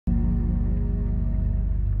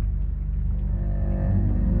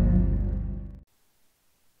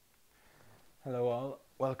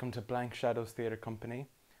Welcome to Blank Shadows Theatre Company,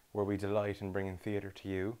 where we delight in bringing theatre to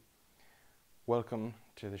you. Welcome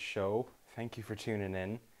to the show. Thank you for tuning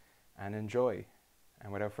in and enjoy.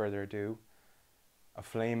 And without further ado, A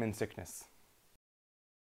Flame in Sickness.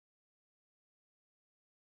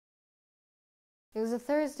 It was a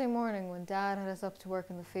Thursday morning when Dad had us up to work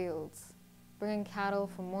in the fields, bringing cattle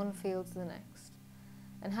from one field to the next,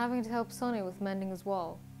 and having to help Sonny with mending his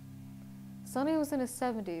wall. Sonny was in his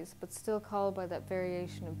 70s, but still called by that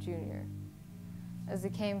variation of Junior, as he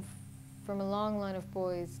came from a long line of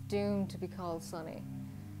boys doomed to be called Sonny,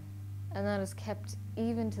 and that is kept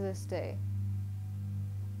even to this day.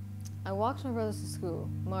 I walked my brothers to school,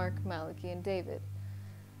 Mark, Malachi, and David.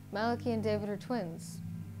 Malachi and David are twins.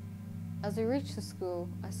 As we reached the school,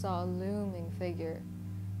 I saw a looming figure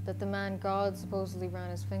that the man God supposedly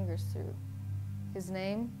ran his fingers through. His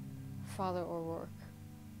name? Father O'Rourke.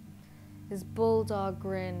 His bulldog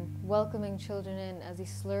grin, welcoming children in as he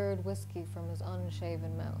slurred whiskey from his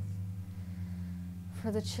unshaven mouth.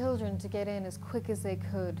 For the children to get in as quick as they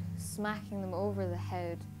could, smacking them over the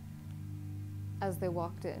head as they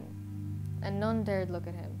walked in. And none dared look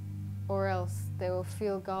at him, or else they will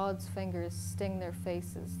feel God's fingers sting their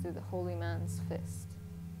faces through the holy man's fist.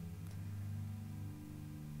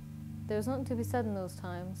 There was nothing to be said in those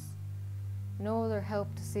times, no other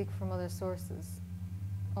help to seek from other sources.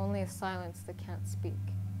 Only a silence that can't speak.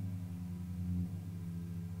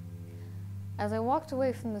 As I walked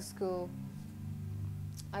away from the school,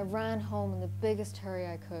 I ran home in the biggest hurry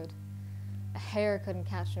I could. A hair couldn't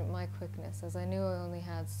catch me with my quickness, as I knew I only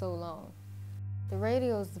had so long. The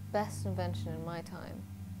radio is the best invention in my time.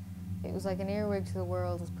 It was like an earwig to the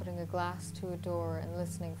world as putting a glass to a door and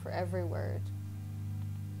listening for every word.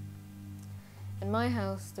 In my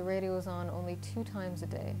house, the radio was on only 2 times a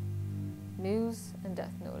day. News and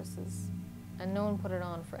death notices, and no one put it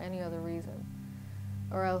on for any other reason,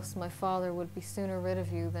 or else my father would be sooner rid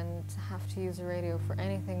of you than to have to use the radio for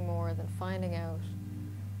anything more than finding out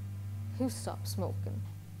who stopped smoking.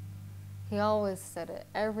 He always said it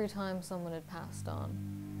every time someone had passed on.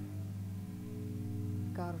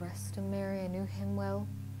 God rest him, Mary, I knew him well.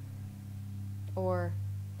 Or,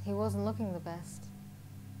 he wasn't looking the best,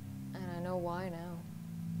 and I know why now.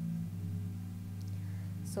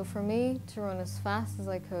 So for me to run as fast as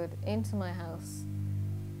I could into my house,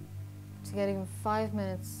 to get even 5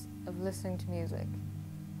 minutes of listening to music,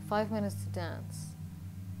 5 minutes to dance,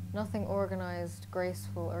 nothing organized,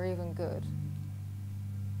 graceful, or even good.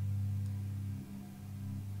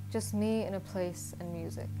 Just me in a place and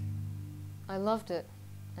music. I loved it,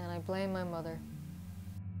 and I blame my mother.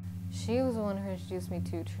 She was the one who introduced me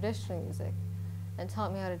to traditional music and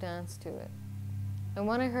taught me how to dance to it. And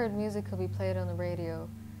when I heard music could be played on the radio,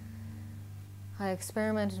 I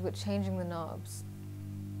experimented with changing the knobs,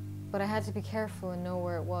 but I had to be careful and know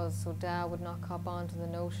where it was so Dad would not cop on to the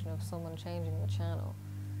notion of someone changing the channel.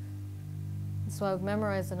 And so I would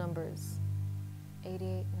memorize the numbers,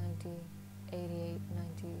 88, 90, 88,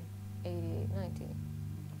 90, 88, 90.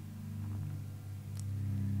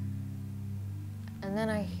 And then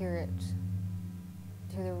I hear it,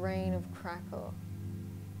 through the rain of crackle.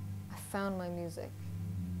 I found my music.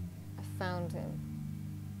 I found him.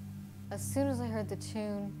 As soon as I heard the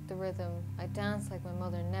tune, the rhythm, I danced like my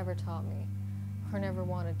mother never taught me, or never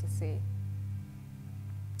wanted to see.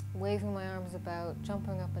 Waving my arms about,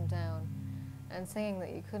 jumping up and down, and singing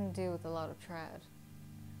that you couldn't do with a lot of trad.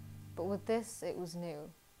 But with this, it was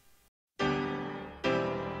new.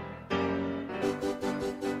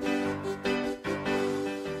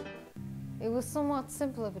 It was somewhat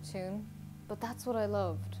simple of a tune, but that's what I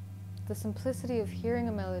loved. The simplicity of hearing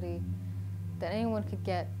a melody that anyone could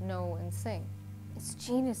get, know, and sing. It's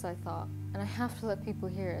genius, I thought, and I have to let people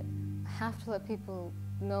hear it. I have to let people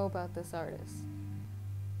know about this artist.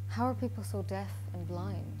 How are people so deaf and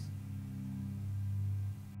blind?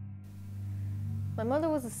 My mother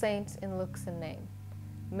was a saint in looks and name.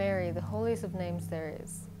 Mary, the holiest of names there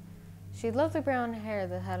is. She had lovely brown hair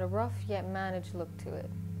that had a rough yet managed look to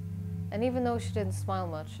it. And even though she didn't smile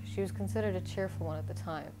much, she was considered a cheerful one at the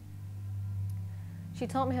time. She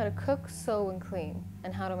taught me how to cook, sew, and clean,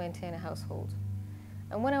 and how to maintain a household.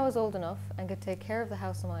 And when I was old enough and could take care of the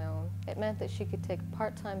house on my own, it meant that she could take a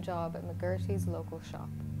part-time job at McGurty's local shop.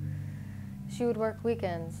 She would work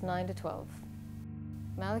weekends, 9 to 12.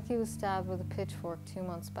 Malachi was stabbed with a pitchfork 2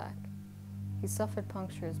 months back. He suffered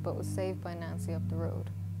punctures but was saved by Nancy up the road.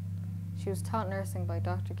 She was taught nursing by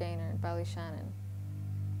Dr. Gaynor in Ballyshannon.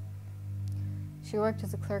 She worked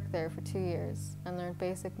as a clerk there for 2 years and learned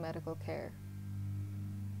basic medical care.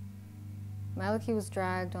 Malachi was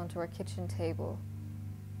dragged onto our kitchen table,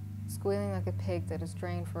 squealing like a pig that is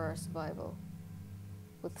drained for our survival.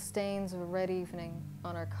 with stains of a red evening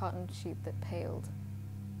on our cotton sheet that paled,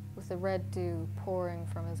 with the red dew pouring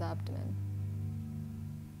from his abdomen.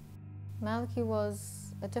 Malachy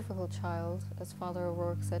was a difficult child, as Father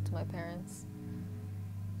O'Rourke said to my parents.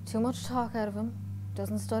 Too much talk out of him,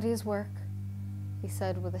 doesn't study his work, he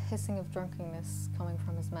said with a hissing of drunkenness coming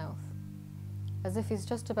from his mouth, as if he's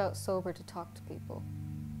just about sober to talk to people.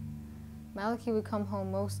 Malachy would come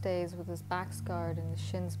home most days with his back scarred and his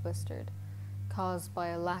shins blistered, caused by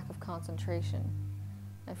a lack of concentration,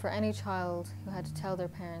 and for any child who had to tell their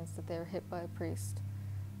parents that they were hit by a priest,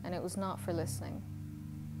 and it was not for listening,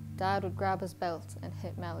 Dad would grab his belt and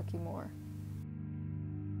hit Malachy more.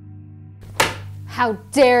 How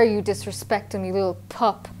dare you disrespect him, you little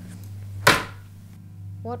pup!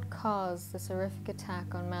 What caused this horrific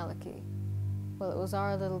attack on Malachy? Well, it was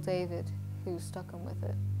our little David who stuck him with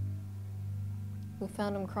it. We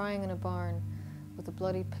found him crying in a barn with a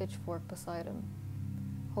bloody pitchfork beside him,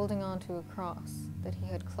 holding on to a cross that he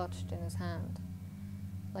had clutched in his hand,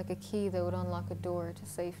 like a key that would unlock a door to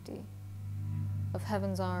safety, of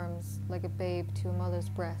heaven's arms like a babe to a mother's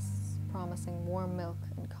breasts, promising warm milk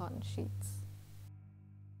and cotton sheets.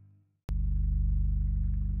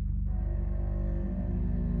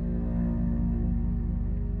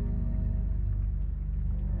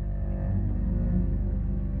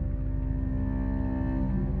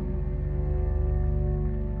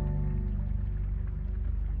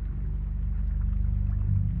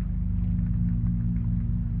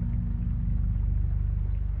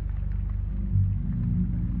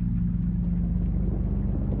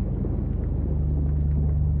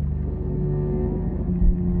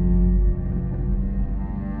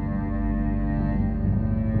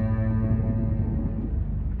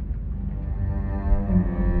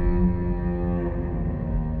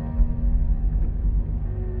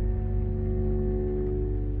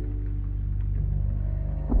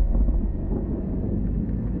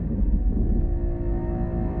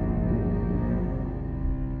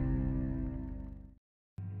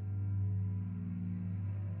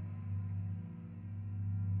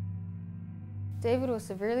 David was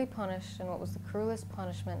severely punished in what was the cruelest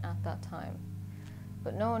punishment at that time,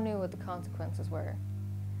 but no one knew what the consequences were,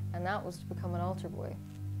 and that was to become an altar boy.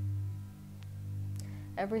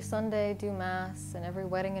 Every Sunday do Mass, and every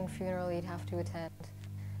wedding and funeral he'd have to attend,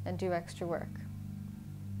 and do extra work.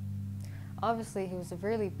 Obviously, he was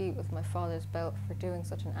severely beat with my father's belt for doing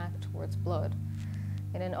such an act towards blood,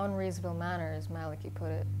 in an unreasonable manner, as Malachy put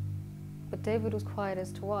it, but David was quiet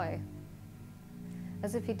as to why,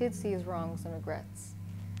 as if he did see his wrongs and regrets,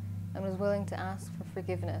 and was willing to ask for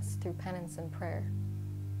forgiveness through penance and prayer.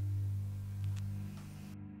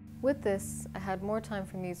 With this, I had more time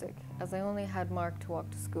for music, as I only had Mark to walk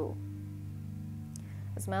to school.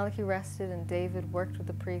 As Malachy rested and David worked with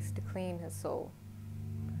the priest to clean his soul,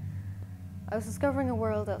 I was discovering a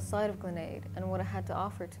world outside of Glenade and what it had to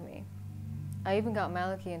offer to me. I even got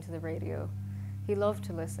Malachy into the radio. He loved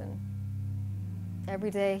to listen.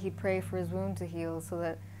 Every day he'd pray for his wound to heal so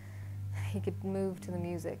that he could move to the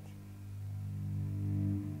music.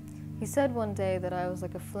 He said one day that I was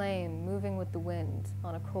like a flame moving with the wind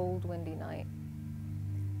on a cold, windy night,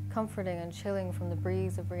 comforting and chilling from the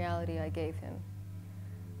breeze of reality I gave him.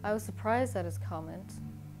 I was surprised at his comment.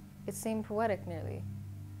 It seemed poetic nearly,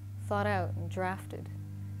 thought out and drafted,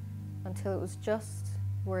 until it was just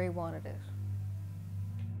where he wanted it.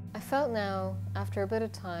 I felt now, after a bit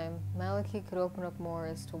of time, Malachy could open up more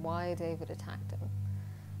as to why David attacked him,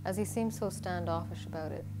 as he seemed so standoffish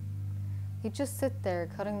about it. He'd just sit there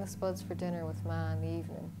cutting the spuds for dinner with Ma in the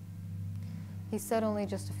evening. He said only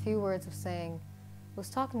just a few words of saying, "Was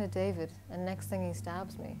talking to David, and next thing he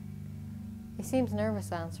stabs me." He seems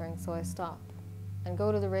nervous answering, so I stop and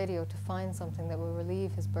go to the radio to find something that will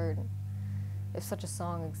relieve his burden, if such a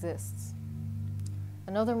song exists.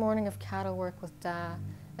 Another morning of cattle work with Da,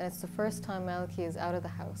 and it's the first time Malachy is out of the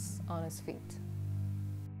house, on his feet.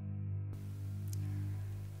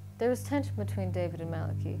 There was tension between David and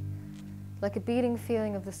Malachy, like a beating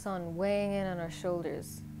feeling of the sun weighing in on our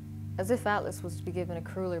shoulders, as if Atlas was to be given a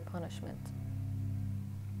crueler punishment.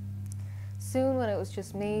 Soon, when it was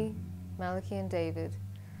just me, Malachy and David,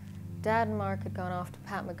 Dad and Mark had gone off to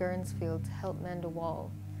Pat McGurn's field to help mend a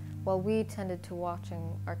wall, while we tended to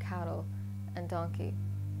watching our cattle and donkey.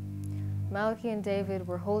 Malachy and David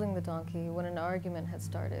were holding the donkey when an argument had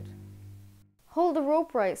started. "Hold the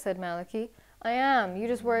rope right," said Malachy. "I am. You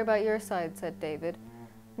just worry about your side," said David.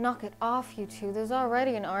 "Knock it off, you two. There's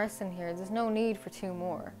already an arson here. There's no need for two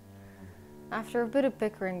more." After a bit of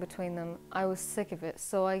bickering between them, I was sick of it,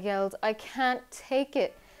 so I yelled, "I can't take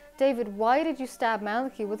it. David, why did you stab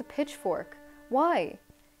Malachy with a pitchfork? Why?"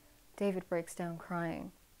 David breaks down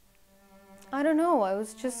crying. I don't know, I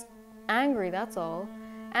was just angry, that's all.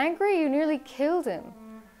 Angry you nearly killed him.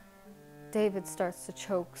 David starts to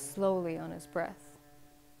choke slowly on his breath.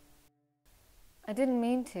 I didn't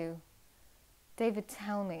mean to. David,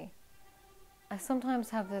 tell me. I sometimes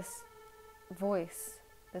have this voice,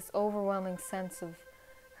 this overwhelming sense of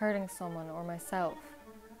hurting someone or myself.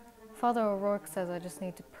 Father O'Rourke says I just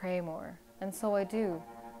need to pray more, and so I do.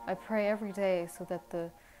 I pray every day so that the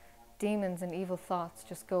demons and evil thoughts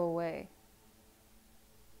just go away.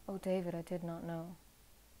 Oh, David, I did not know.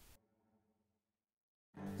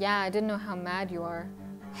 Yeah, I didn't know how mad you are.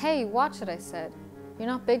 Hey, watch it, I said. You're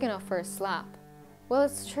not big enough for a slap. Well,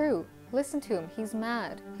 it's true. Listen to him. He's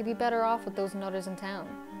mad. He'd be better off with those nutters in town.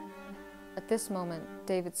 At this moment,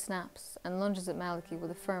 David snaps and lunges at Malachy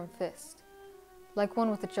with a firm fist, like one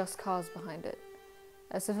with a just cause behind it,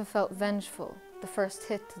 as if it felt vengeful, the first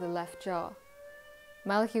hit to the left jaw.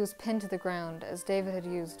 Malachy was pinned to the ground as David had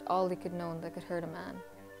used all he could know that could hurt a man.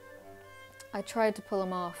 I tried to pull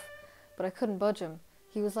him off, but I couldn't budge him.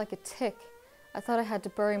 He was like a tick. I thought I had to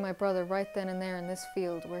bury my brother right then and there in this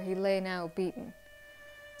field where he lay now beaten.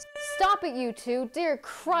 Stop it, you two! Dear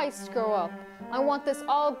Christ, grow up! I want this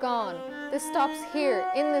all gone. This stops here,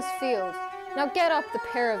 in this field. Now get up, the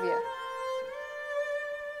pair of you.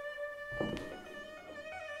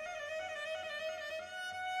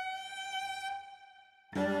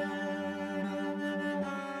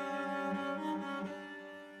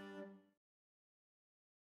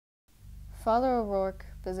 Father O'Rourke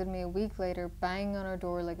visited me a week later, banging on our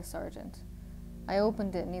door like a sergeant. I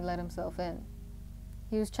opened it and he let himself in.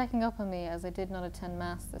 He was checking up on me as I did not attend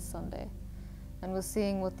Mass this Sunday, and was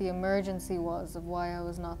seeing what the emergency was of why I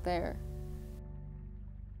was not there.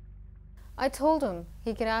 I told him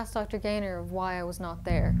he could ask Dr. Gaynor of why I was not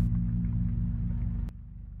there.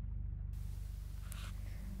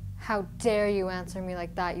 How dare you answer me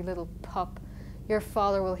like that, you little pup? Your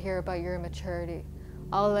father will hear about your immaturity.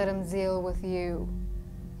 I'll let him deal with you.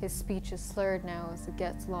 His speech is slurred now as it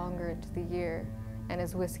gets longer into the year, and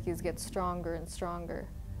his whiskies get stronger and stronger.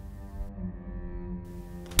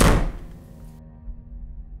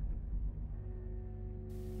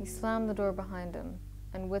 He slammed the door behind him,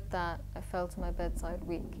 and with that, I fell to my bedside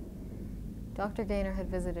weak. Dr. Gaynor had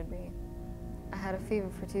visited me. I had a fever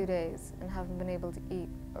for 2 days and haven't been able to eat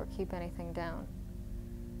or keep anything down.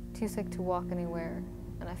 Too sick to walk anywhere,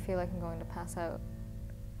 and I feel like I'm going to pass out.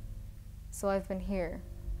 So I've been here.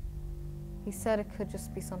 He said it could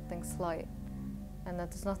just be something slight, and that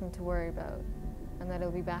there's nothing to worry about, and that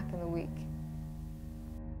he'll be back in the week.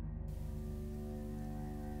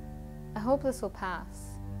 I hope this will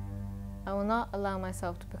pass. I will not allow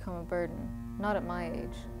myself to become a burden, not at my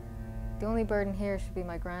age. The only burden here should be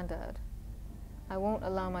my granddad. I won't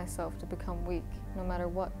allow myself to become weak, no matter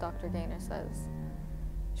what Dr. Gaynor says.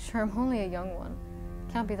 Sure, I'm only a young one.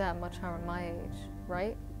 Can't be that much harm at my age,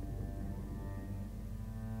 right?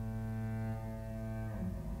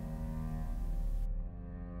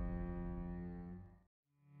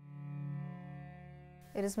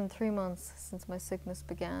 It has been 3 months since my sickness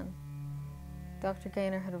began. Dr.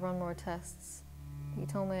 Gaynor had run more tests. He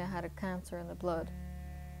told me I had a cancer in the blood.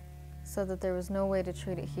 Said that there was no way to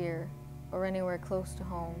treat it here, or anywhere close to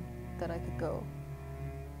home, that I could go.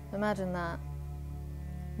 Imagine that.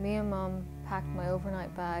 Me and Mum packed my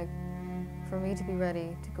overnight bag for me to be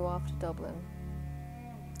ready to go off to Dublin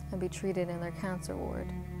and be treated in their cancer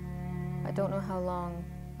ward. I don't know how long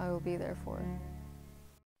I will be there for.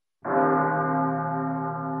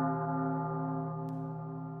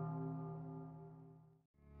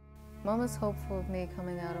 Mum is hopeful of me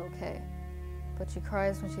coming out okay, but she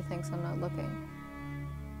cries when she thinks I'm not looking.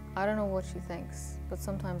 I don't know what she thinks, but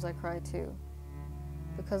sometimes I cry too,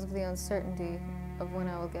 because of the uncertainty of when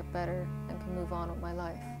I will get better and can move on with my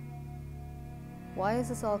life. Why has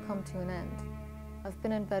this all come to an end? I've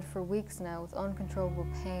been in bed for weeks now with uncontrollable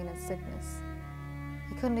pain and sickness.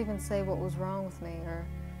 He couldn't even say what was wrong with me or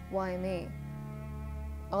why me.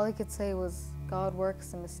 All he could say was, God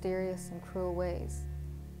works in mysterious and cruel ways.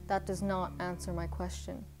 That does not answer my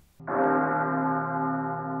question.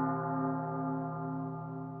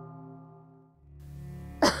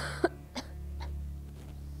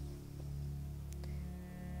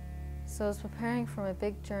 So I was preparing for my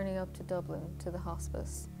big journey up to Dublin to the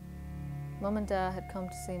hospice. Mum and Dad had come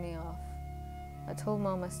to see me off. I told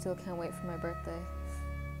Mum I still can't wait for my birthday.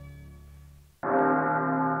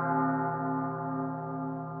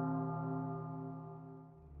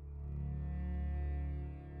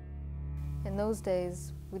 In those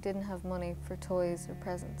days, we didn't have money for toys or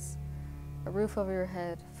presents. A roof over your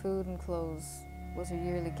head, food and clothes was a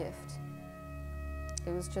yearly gift.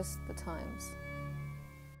 It was just the times.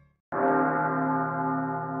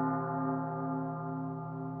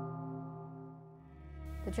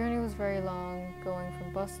 The journey was very long, going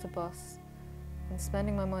from bus to bus and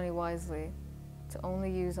spending my money wisely to only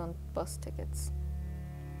use on bus tickets.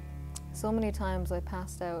 So many times I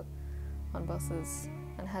passed out on buses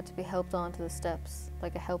and had to be helped onto the steps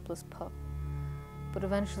like a helpless pup, but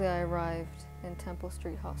eventually I arrived in Temple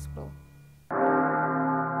Street Hospital.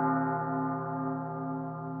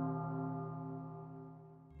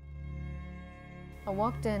 I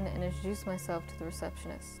walked in and introduced myself to the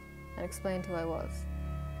receptionist and explained who I was.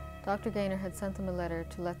 Dr. Gaynor had sent them a letter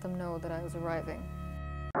to let them know that I was arriving.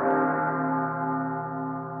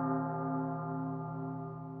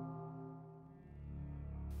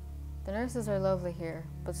 The nurses are lovely here,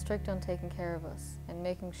 but strict on taking care of us and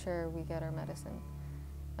making sure we get our medicine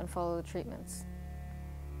and follow the treatments.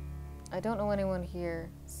 I don't know anyone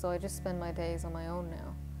here, so I just spend my days on my own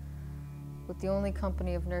now, with the only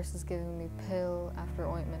company of nurses giving me pill after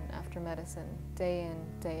ointment after medicine, day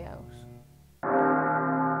in, day out.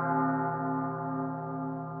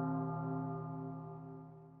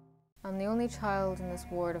 I'm the only child in this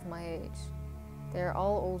ward of my age. They are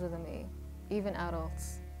all older than me, even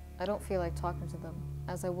adults. I don't feel like talking to them,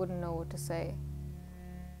 as I wouldn't know what to say.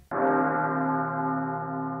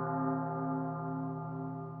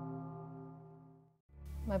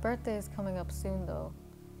 My birthday is coming up soon though.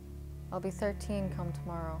 I'll be 13 come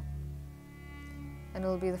tomorrow. And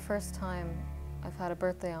it'll be the first time I've had a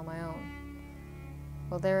birthday on my own.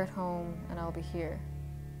 Well, they're at home and I'll be here.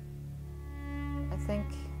 I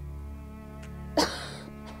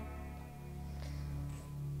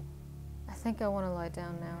think I want to lie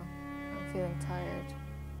down now. I'm feeling tired.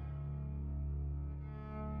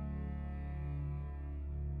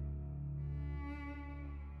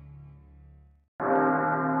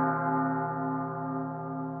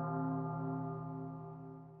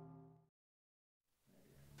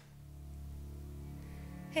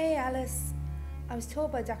 Hey Alice, I was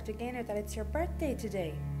told by Dr. Gaynor that it's your birthday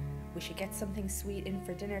today. We should get something sweet in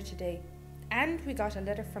for dinner today. And we got a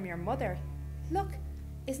letter from your mother. Look,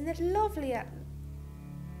 isn't it lovely?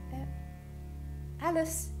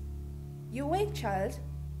 Alice, you awake, child?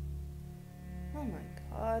 Oh my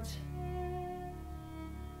God.